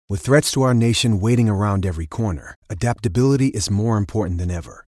With threats to our nation waiting around every corner, adaptability is more important than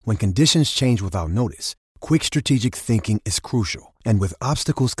ever. When conditions change without notice, quick strategic thinking is crucial. And with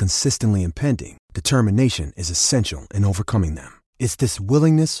obstacles consistently impending, determination is essential in overcoming them. It's this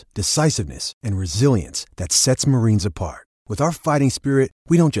willingness, decisiveness, and resilience that sets Marines apart. With our fighting spirit,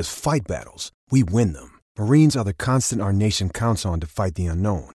 we don't just fight battles, we win them. Marines are the constant our nation counts on to fight the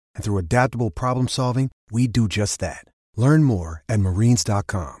unknown. And through adaptable problem solving, we do just that. Learn more at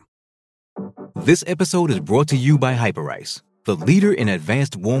marines.com. This episode is brought to you by Hyperice, the leader in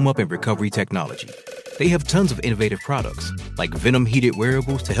advanced warm-up and recovery technology. They have tons of innovative products, like Venom heated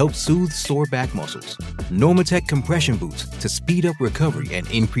wearables to help soothe sore back muscles, Normatec compression boots to speed up recovery and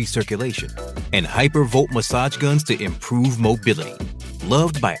increase circulation, and Hypervolt massage guns to improve mobility.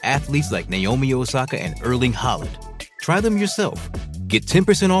 Loved by athletes like Naomi Osaka and Erling Haaland. Try them yourself. Get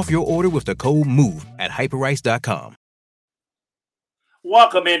 10% off your order with the code MOVE at hyperice.com.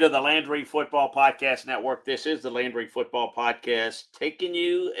 Welcome into the Landry Football Podcast Network. This is the Landry Football Podcast, taking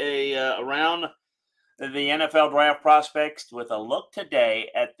you around the NFL draft prospects with a look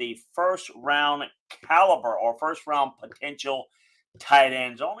today at the first round caliber or first round potential tight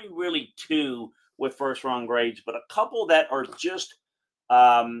ends. Only really two with first round grades, but a couple that are just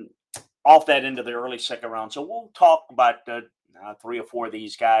off that into the early second round. So we'll talk about three or four of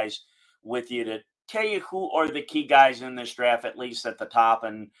these guys with you to tell you who are the key guys in this draft, at least at the top,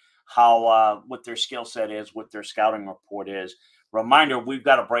 and how what their skill set is, what their scouting report is. Reminder, we've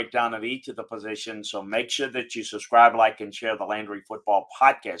got a breakdown of each of the positions, so make sure that you subscribe, like, and share the Landry Football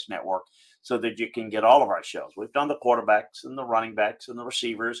Podcast Network so that you can get all of our shows. We've done the quarterbacks and the running backs and the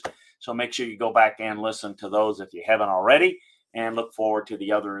receivers, so make sure you go back and listen to those if you haven't already, and look forward to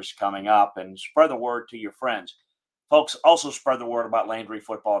the others coming up, and spread the word to your friends. Folks, also spread the word about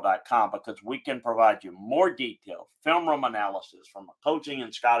LandryFootball.com because we can provide you more detailed film room analysis from a coaching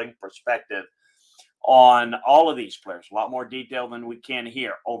and scouting perspective on all of these players. A lot more detail than we can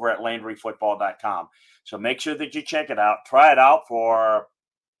here over at LandryFootball.com. So make sure that you check it out. Try it out for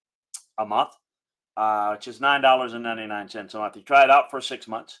a month, which is $9.99 a month. You try it out for 6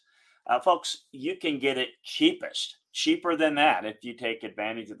 months. Folks, you can get it cheaper than that if you take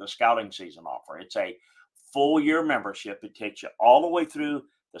advantage of the scouting season offer. It's a full year membership. It takes you all the way through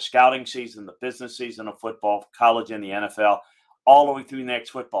the scouting season, the business season of football, college and the NFL, all the way through next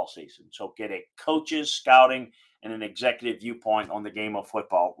football season. So get a coach's scouting and an executive viewpoint on the game of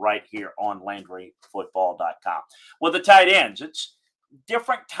football right here on LandryFootball.com. Well, the tight ends, it's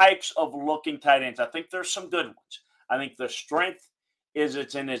different types of looking tight ends. I think there's some good ones. I think the strength is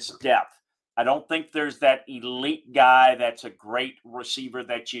it's in its depth. I don't think there's that elite guy that's a great receiver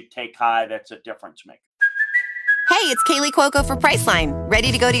that you take high that's a difference maker. Hey, it's Kaylee Cuoco for Priceline.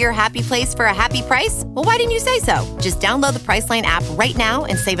 Ready to go to your happy place for a happy price? Well, why didn't you say so? Just download the Priceline app right now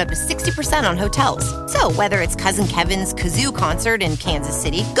and save up to 60% on hotels. So whether it's Cousin Kevin's Kazoo Concert in Kansas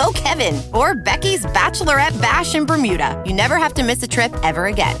City, go Kevin, or Becky's Bachelorette Bash in Bermuda, you never have to miss a trip ever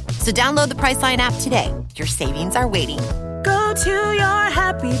again. So download the Priceline app today. Your savings are waiting. Go to your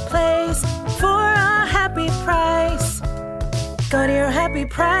happy place for a happy price. Go to your happy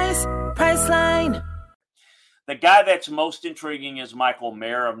price, Priceline. The guy that's most intriguing is Michael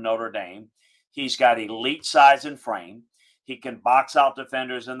Mayer of Notre Dame. He's got elite size and frame. He can box out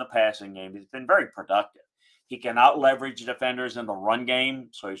defenders in the passing game. He's been very productive. He can out-leverage defenders in the run game,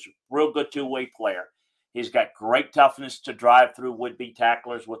 so he's a real good two-way player. He's got great toughness to drive through would-be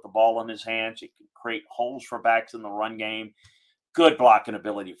tacklers with the ball in his hands. He can create holes for backs in the run game. Good blocking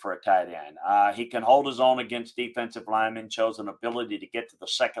ability for a tight end. He can hold his own against defensive linemen, shows an ability to get to the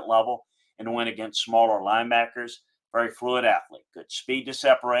second level and win against smaller linebackers. Very fluid athlete. Good speed to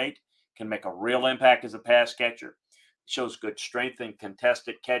separate. Can make a real impact as a pass catcher. Shows good strength in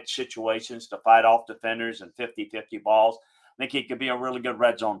contested catch situations to fight off defenders and 50-50 balls. I think he could be a really good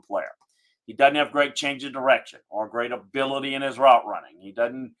red zone player. He doesn't have great change of direction or great ability in his route running. He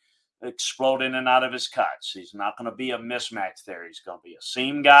doesn't explode in and out of his cuts. He's not going to be a mismatch there. He's going to be a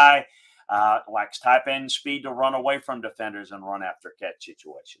seam guy. Likes type end speed to run away from defenders and run after catch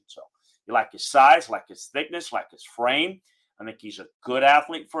situations. So you like his size, like his thickness, like his frame. I think he's a good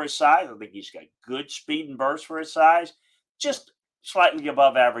athlete for his size. I think he's got good speed and burst for his size. Just slightly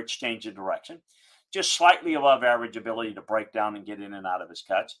above average change of direction. Just slightly above average ability to break down and get in and out of his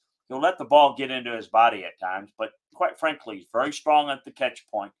cuts. He'll let the ball get into his body at times, but quite frankly, he's very strong at the catch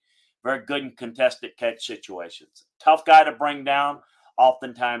point. Very good in contested catch situations. Tough guy to bring down,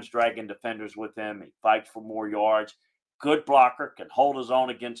 oftentimes dragging defenders with him. He fights for more yards. Good blocker, can hold his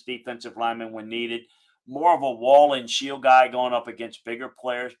own against defensive linemen when needed. More of a wall and shield guy going up against bigger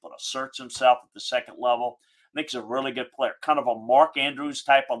players, but asserts himself at the second level. think he's a really good player, kind of a Mark Andrews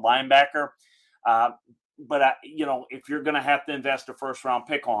type of linebacker. But if you're going to have to invest a first-round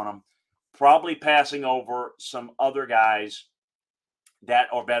pick on him, probably passing over some other guys that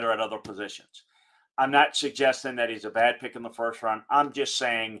are better at other positions. I'm not suggesting that he's a bad pick in the first round. I'm just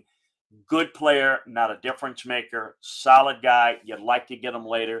saying good player, not a difference maker, solid guy. You'd like to get him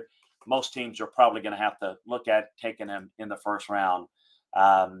later. Most teams are probably going to have to look at taking him in the first round.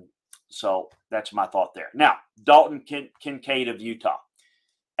 So that's my thought there. Now, Dalton Kincaid of Utah,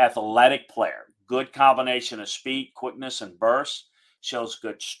 athletic player, good combination of speed, quickness, and burst, shows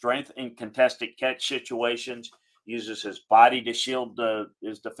good strength in contested catch situations, uses his body to shield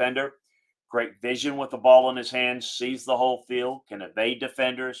his defender, great vision with the ball in his hands, sees the whole field, can evade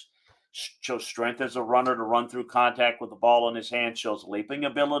defenders, shows strength as a runner to run through contact with the ball in his hand, shows leaping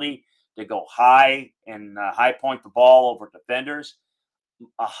ability to go high and high point the ball over defenders.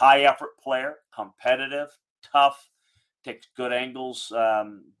 A high effort player, competitive, tough, takes good angles,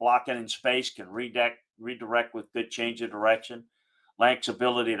 blocking in space, can redirect with good change of direction. Lacks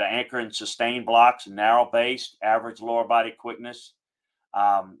ability to anchor and sustain blocks, narrow base, average lower body quickness.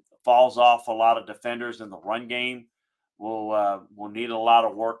 Falls off a lot of defenders in the run game. Will need a lot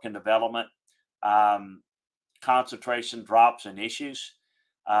of work and development. Concentration drops and issues.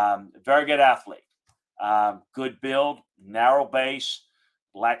 Very good athlete. Good build, narrow base,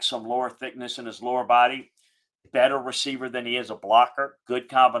 lacks some lower thickness in his lower body. Better receiver than he is a blocker. Good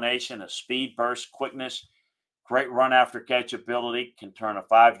combination of speed, burst, quickness. Great run after catch ability. Can turn a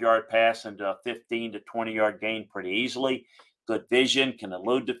 5-yard pass into a 15 to 20-yard gain pretty easily. Good vision. Can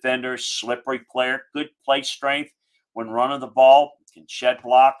elude defenders. Slippery player. Good play strength when running the ball. Can shed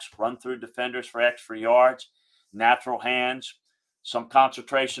blocks. Run through defenders for extra yards. Natural hands. Some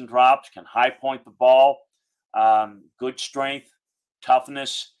concentration drops. Can high point the ball. Good strength.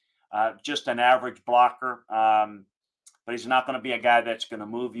 Toughness. Just an average blocker. But he's not going to be a guy that's going to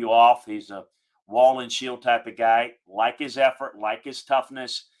move you off. He's a wall and shield type of guy. Like his effort, like his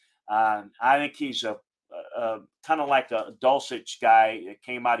toughness. I think he's a kind of like a Dulcich guy that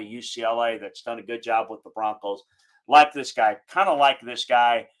came out of UCLA that's done a good job with the Broncos. Like this guy, kind of like this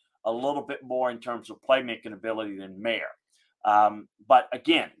guy a little bit more in terms of playmaking ability than Mayer. But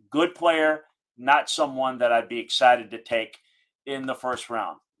again, good player, not someone that I'd be excited to take in the first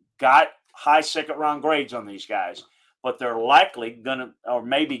round. Got high second round grades on these guys, but they're likely going to, or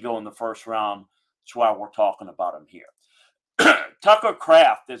maybe go in the first round. That's why we're talking about them here. Tucker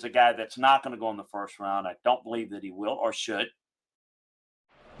Kraft is a guy that's not going to go in the first round. I don't believe that he will or should.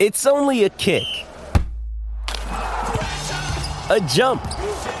 It's only a kick, a jump,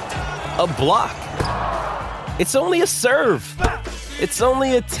 a block. It's only a serve. It's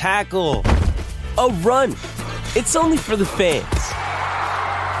only a tackle, a run. It's only for the fans.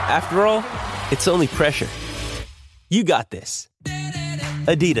 After all, it's only pressure. You got this.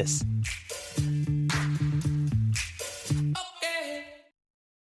 Adidas.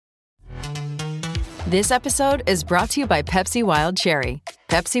 This episode is brought to you by Pepsi Wild Cherry.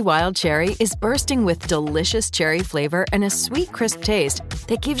 Pepsi Wild Cherry is bursting with delicious cherry flavor and a sweet, crisp taste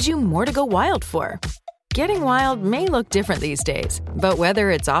that gives you more to go wild for. Getting wild may look different these days, but whether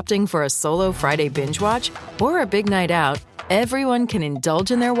it's opting for a solo Friday binge watch or a big night out, everyone can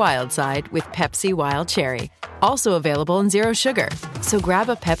indulge in their wild side with Pepsi Wild Cherry. Also available in Zero Sugar. So grab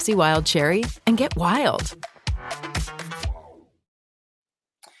a Pepsi Wild Cherry and get wild.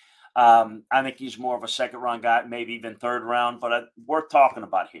 I think he's more of a second-round guy, maybe even third round, but worth talking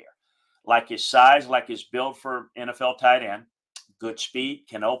about here. Like his size, like his build for NFL tight end, good speed,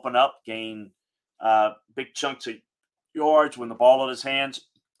 can open up, gain big chunks of yards when the ball in his hands,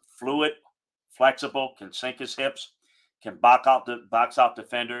 fluid, flexible, can sink his hips, can box out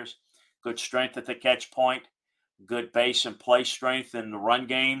defenders, good strength at the catch point, good base and play strength in the run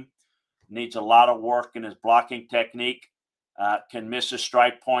game, needs a lot of work in his blocking technique. Can miss a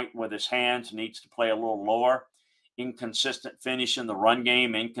strike point with his hands, needs to play a little lower. Inconsistent finish in the run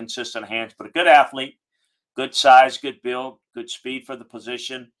game, inconsistent hands, but a good athlete, good size, good build, good speed for the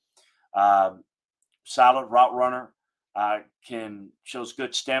position. Solid route runner, shows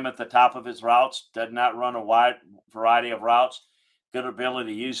good stem at the top of his routes, does not run a wide variety of routes. Good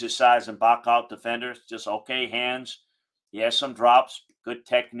ability to use his size and block out defenders, just okay hands. He has some drops, good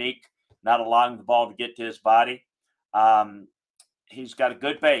technique, not allowing the ball to get to his body. He's got a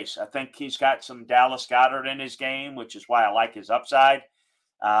good base. I think he's got some Dallas Goedert in his game, which is why I like his upside.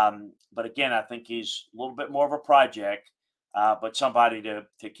 But again, I think he's a little bit more of a project, but somebody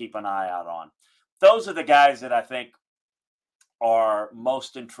to keep an eye out on. Those are the guys that I think are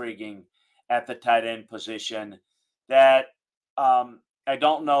most intriguing at the tight end position that I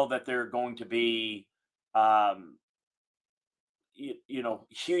don't know that they're going to be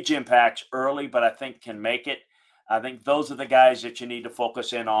huge impacts early, but I think can make it. I think those are the guys that you need to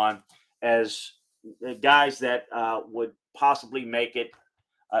focus in on as the guys that would possibly make it,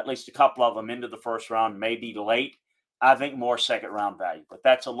 at least a couple of them, into the first round, maybe late. I think more second-round value, but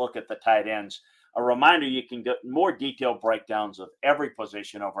that's a look at the tight ends. A reminder, you can get more detailed breakdowns of every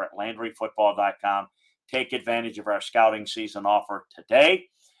position over at LandryFootball.com. Take advantage of our scouting season offer today.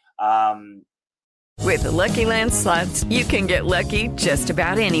 With the Lucky Land Slots, you can get lucky just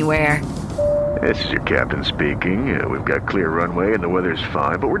about anywhere. This is your captain speaking. We've got clear runway and the weather's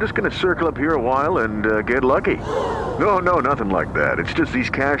fine, but we're just going to circle up here a while and get lucky. No, nothing like that. It's just these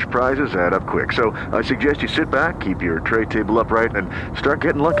cash prizes add up quick. So I suggest you sit back, keep your tray table upright, and start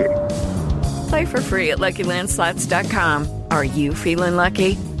getting lucky. Play for free at LuckyLandSlots.com. Are you feeling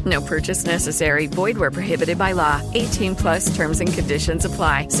lucky? No purchase necessary. Void where prohibited by law. 18+ terms and conditions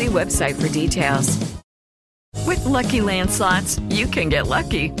apply. See website for details. With Lucky Land Slots, you can get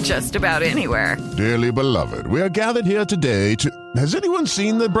lucky just about anywhere. Dearly beloved, we are gathered here today to... Has anyone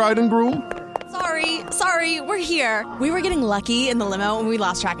seen the bride and groom? Sorry, we're here. We were getting lucky in the limo and we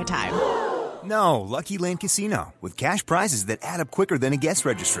lost track of time. No, Lucky Land Casino, with cash prizes that add up quicker than a guest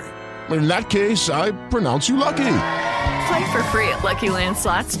registry. In that case, I pronounce you lucky. Play for free at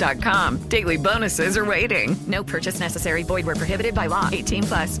LuckyLandSlots.com. Daily bonuses are waiting. No purchase necessary. Void where prohibited by law.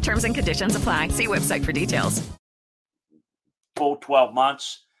 18+. Terms and conditions apply. See website for details. Full 12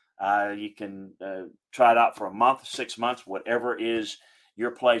 months. You can try it out for a month, 6 months, whatever is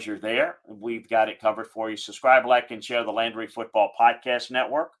your pleasure there. We've got it covered for you. Subscribe, like, and share the Landry Football Podcast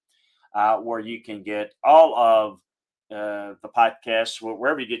Network, where you can get all of the podcasts,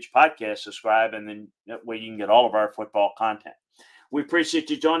 wherever you get your podcasts, subscribe, and then that way you can get all of our football content. We appreciate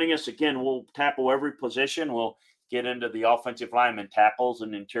you joining us. Again, we'll tackle every position. We'll get into the offensive lineman tackles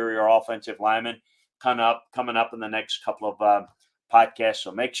and interior offensive linemen coming up in the next couple of podcasts.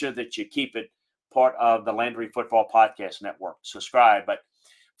 So make sure that you keep it part of the Landry Football Podcast Network. Subscribe. But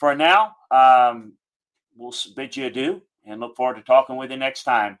for now, we'll bid you adieu and look forward to talking with you next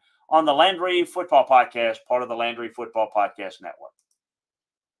time on the Landry Football Podcast, part of the Landry Football Podcast Network.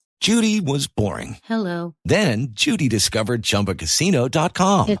 Judy was boring. Hello. Then Judy discovered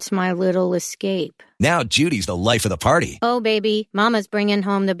ChumbaCasino.com. It's my little escape. Now Judy's the life of the party. Oh, baby, mama's bringing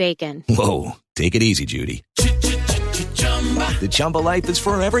home the bacon. Whoa, take it easy, Judy. The Chumba life is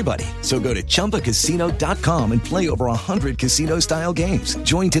for everybody. So go to ChumbaCasino.com and play over 100 casino-style games.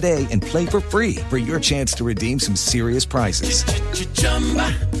 Join today and play for free for your chance to redeem some serious prizes.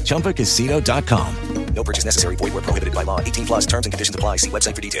 ChumbaCasino.com. No purchase necessary. Void where prohibited by law. 18+ terms and conditions apply. See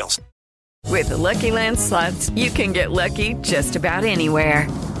website for details. With the Lucky Land Slots, you can get lucky just about anywhere.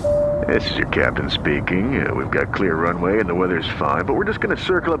 This is your captain speaking. We've got clear runway and the weather's fine, but we're just going to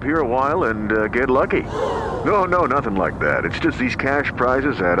circle up here a while and get lucky. No, nothing like that. It's just these cash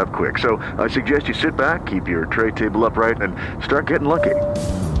prizes add up quick. So I suggest you sit back, keep your tray table upright, and start getting lucky.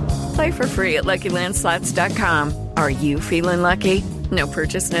 Play for free at LuckyLandSlots.com. Are you feeling lucky? No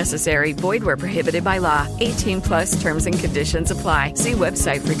purchase necessary. Void where prohibited by law. 18+ terms and conditions apply. See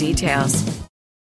website for details.